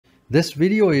This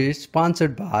video is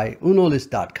sponsored by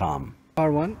unolist.com.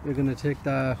 R1, we're going to take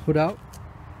the hood out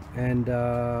and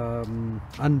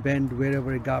unbend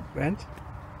wherever it got bent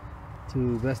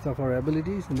to best of our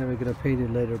abilities, and then we're going to paint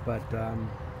it later. But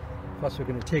first we're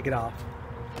going to take it off.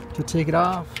 To take it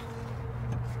off,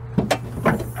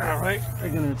 alright, we're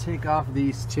going to take off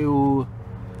these two.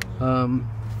 It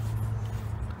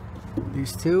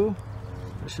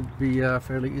should be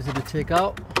fairly easy to take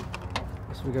out.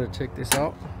 So we're going to take this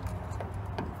out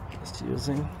just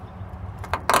using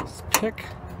this pick.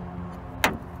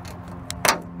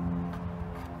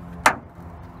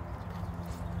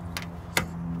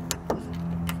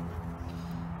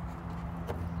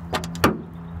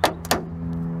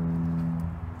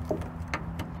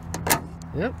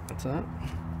 Yep, that's that.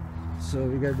 So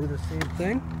we gotta do the same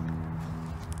thing.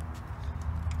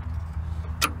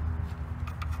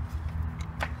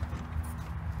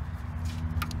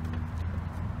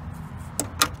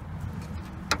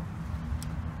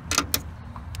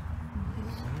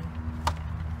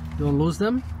 Don't lose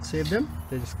them, save them.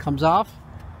 They just comes off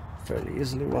fairly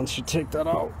easily once you take that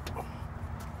out.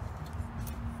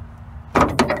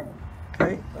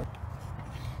 Okay.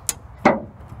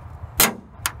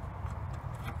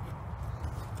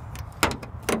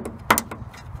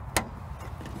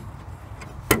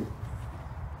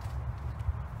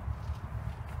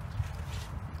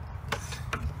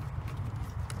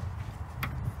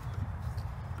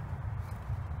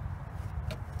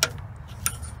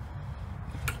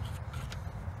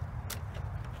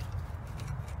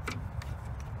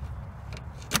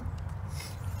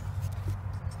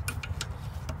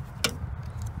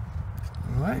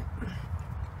 Alright,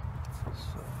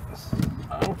 so this is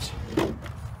out.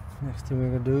 Next thing we're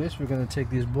going to do is we're going to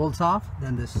take these bolts off,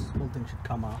 then this whole thing should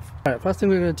come off. Alright, first thing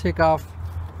we're going to take off,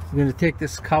 we're going to take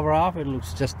this cover off. It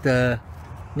looks just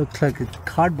looks like it's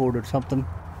cardboard or something,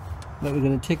 but we're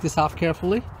going to take this off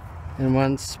carefully, and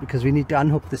once, because we need to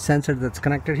unhook the sensor that's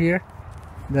connected here,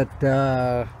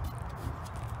 that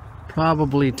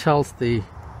probably tells the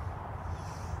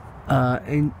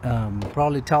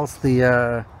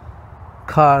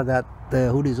car that the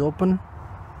hood is open,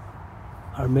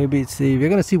 or maybe it's the, we're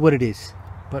gonna see what it is,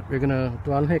 but we're gonna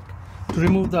to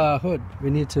remove the hood, we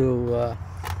need to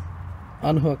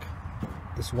unhook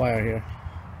this wire here,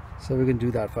 so we're gonna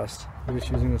do that first. We're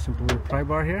just using a simple little pry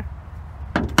bar here.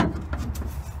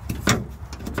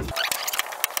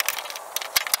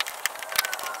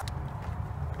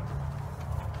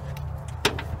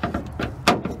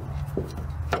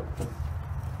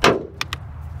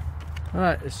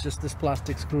 Alright, it's just this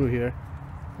plastic screw here.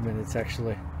 I mean, it's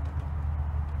actually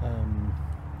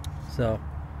so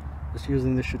just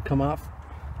using this should come off.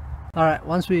 Alright,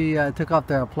 once we took off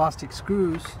the plastic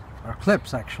screws, or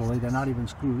clips actually, they're not even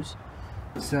screws,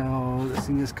 so this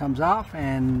thing just comes off.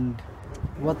 And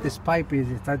what this pipe is,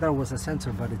 I thought it was a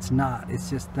sensor, but it's not. It's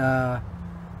just the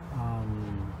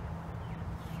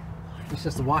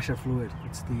washer fluid.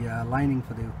 It's the lining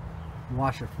for the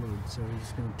washer fluid. So we're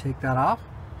just going to take that off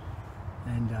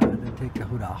and then take the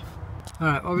hood off.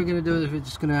 Alright, what we're going to do is we're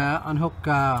just going to unhook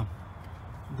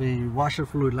the washer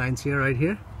fluid lines here, right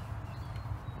here.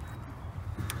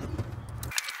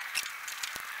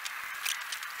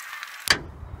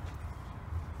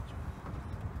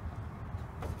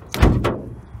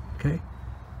 Okay,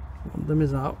 one of them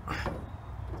is out.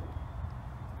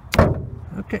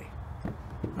 Okay,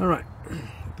 alright,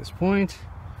 at this point,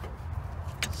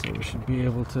 so we should be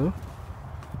able to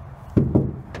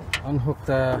unhook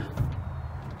the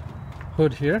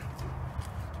hood here.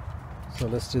 So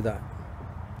let's do that.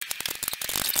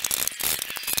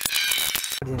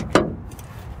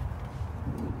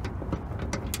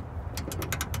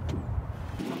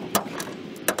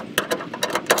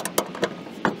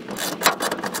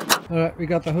 Alright, we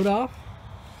got the hood off,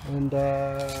 and we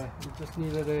just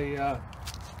needed a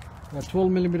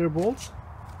 12mm bolts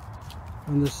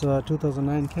on this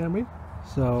 2009 Camry.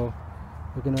 So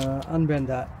we're gonna unbend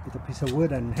that with a piece of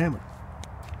wood and hammer.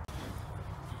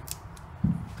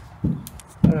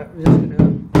 Alright, we're just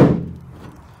gonna,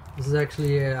 this is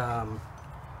actually a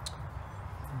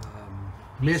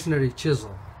masonry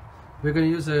chisel. We're gonna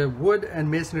use a wood and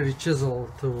masonry chisel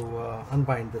to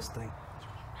unbind this thing.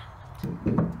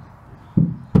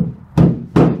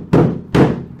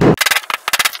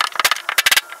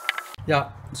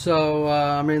 Yeah, so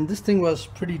I mean, this thing was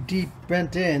pretty deep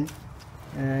bent in,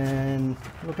 and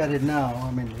look at it now.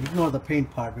 I mean, ignore the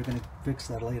paint part, we're going to fix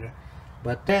that later,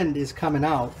 but bend is coming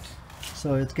out,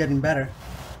 so it's getting better.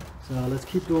 So let's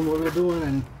keep doing what we're doing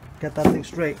and get that thing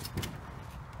straight.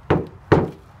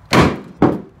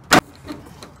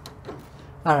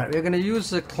 Alright, we're going to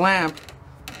use a clamp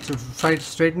to try to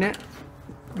straighten it,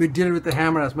 we did it with the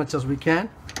hammer as much as we can.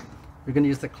 We're going to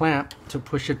use the clamp to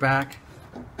push it back.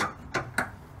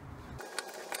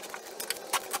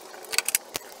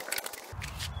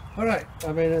 Alright,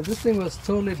 I mean, this thing was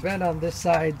totally bent on this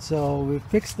side, so we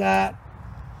fixed that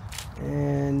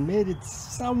and made it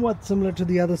somewhat similar to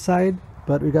the other side,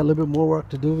 but we got a little bit more work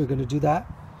to do. We're going to do that,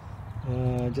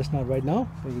 just not right now,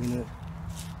 but we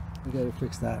got to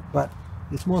fix that, but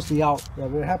it's mostly out. Yeah,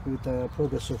 we're happy with the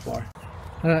progress so far.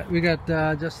 Alright, we got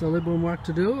just a little bit more work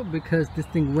to do because this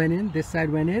thing went in, this side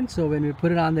went in, so when we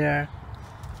put it on there,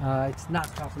 it's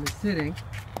not properly sitting.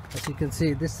 As you can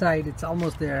see, this side, it's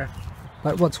almost there.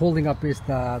 But what's holding up is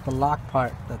the lock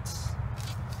part.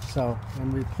 So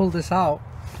when we pull this out,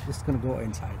 it's going to go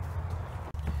inside.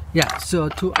 Yeah, so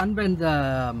to unbend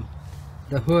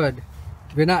the hood,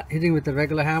 we're not hitting with the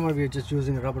regular hammer, we're just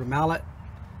using a rubber mallet.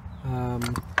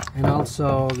 And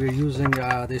also we're using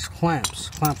these clamps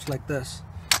like this.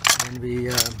 And we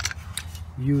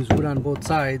use wood on both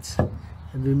sides.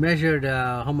 And we measured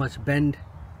how much bend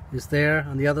is there.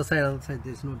 On the other side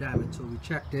there's no damage, so we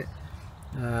checked it.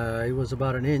 It was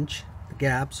about an inch, the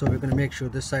gap, so we're going to make sure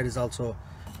this side is also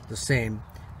the same.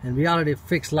 And we already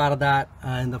fixed a lot of that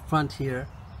in the front here,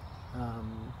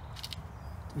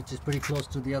 which is pretty close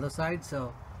to the other side,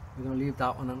 so we're going to leave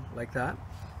that one on like that.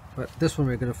 But this one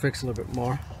we're going to fix a little bit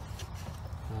more.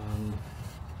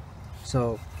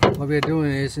 So what we're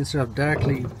doing is, instead of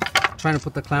directly trying to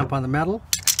put the clamp on the metal,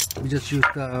 we just use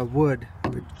the wood,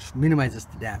 which minimizes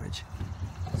the damage.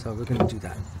 So we're going to do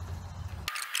that.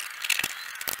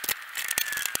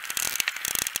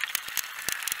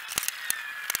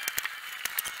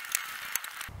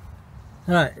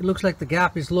 Alright, it looks like the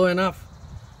gap is low enough.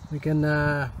 We can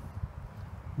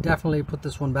definitely put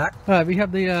this one back. Alright, we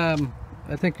have the,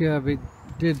 I think we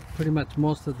did pretty much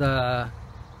most of the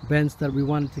bends that we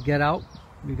wanted to get out.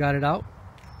 We got it out.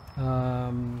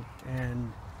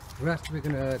 And the rest we're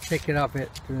going to take care of it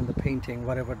during the painting,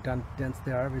 whatever dents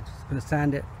there are. We're just going to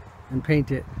sand it and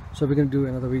paint it. So we're going to do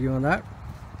another video on that.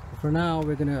 But for now,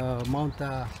 we're going to mount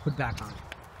the hood back on.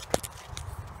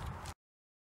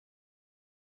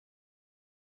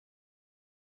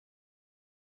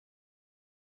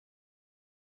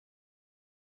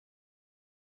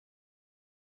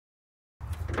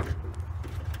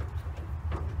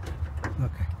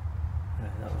 Okay,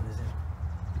 that one is in.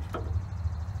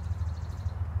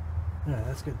 Alright,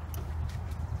 that's good.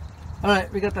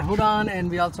 Alright, we got the hood on, and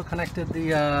we also connected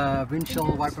the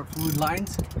windshield wiper fluid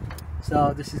lines.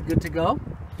 So this is good to go.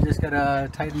 We just gotta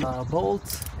tighten the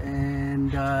bolts,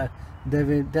 and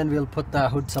then we'll put the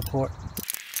hood support.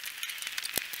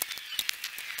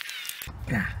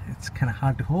 Yeah, it's kind of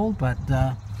hard to hold, but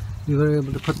we were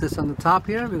able to put this on the top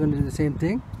here. We're going to do the same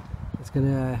thing. It's going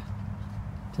to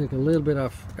take a little bit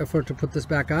of effort to put this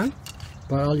back on,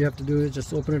 but all you have to do is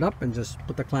just open it up and just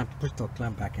put the clamp, push the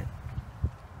clamp back in.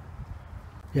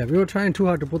 Yeah, we were trying too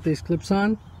hard to put these clips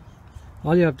on.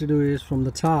 All you have to do is, from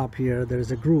the top here, there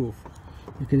is a groove.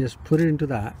 You can just put it into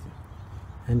that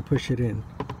and push it in.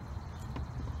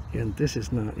 And this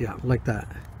is not, yeah, like that.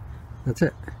 That's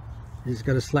it. You just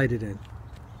got to slide it in.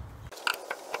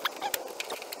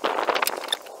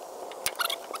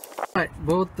 Alright,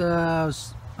 both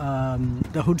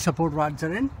the hood support rods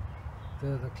are in.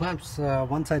 The clamps,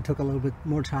 one side took a little bit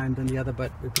more time than the other,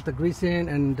 but we put the grease in,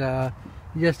 and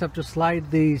you just have to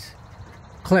slide these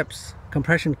clips,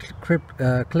 compression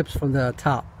clips from the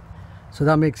top, so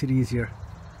that makes it easier.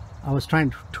 I was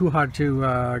trying too hard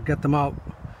to get them out,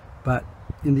 but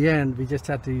in the end we just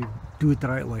had to do it the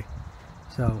right way.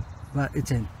 So, but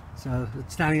it's in, so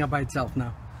it's standing up by itself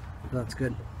now, so that's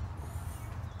good.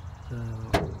 So,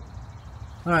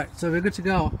 alright, so we're good to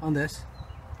go on this.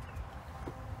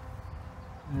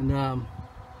 And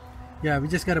yeah, we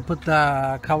just got to put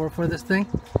the cover for this thing.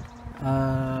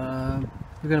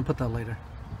 We're gonna put that later.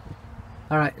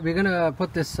 Alright, we're gonna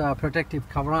put this protective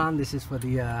cover on. This is for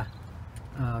the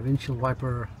windshield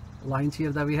wiper lines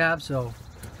here that we have, so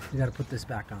you got to put this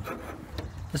back on.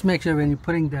 Just make sure when you're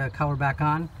putting the cover back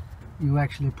on, you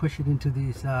actually push it into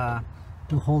these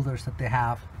two holders that they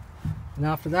have. And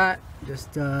after that,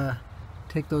 just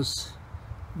take those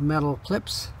metal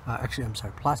clips, actually I'm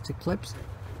sorry, plastic clips,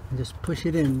 and just push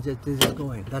it in. Just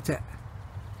go in. That's it.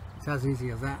 It's as easy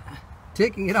as that.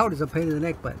 Taking it out is a pain in the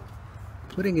neck, but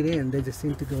putting it in, they just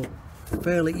seem to go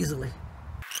fairly easily.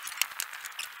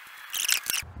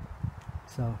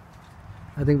 So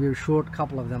I think we're short a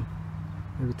couple of them,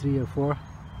 maybe 3 or 4.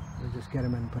 We'll just get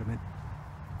them and put them in.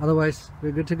 Otherwise,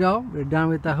 we're good to go. We're done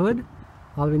with the hood.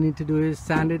 All we need to do is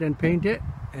sand it and paint it,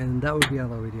 and that will be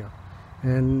another video.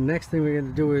 And next thing we're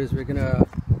going to do is we're going to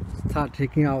start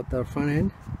taking out the front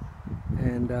end.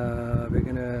 and we're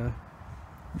gonna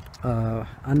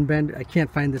unbend. I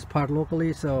can't find this part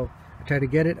locally, so I tried to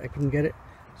get it. I couldn't get it.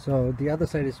 So the other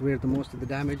side is where the most of the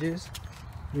damage is.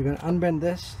 We're gonna unbend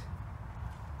this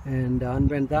and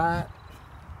unbend that,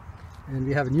 and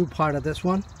we have a new part of this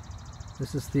one.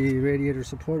 This is the radiator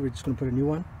support. We're just gonna put a new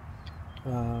one,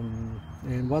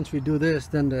 and once we do this,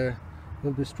 then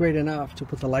it'll be straight enough to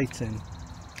put the lights in.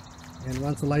 And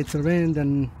once the lights are in,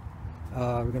 then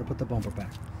we're gonna put the bumper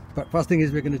back. But first thing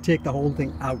is we're gonna take the whole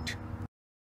thing out.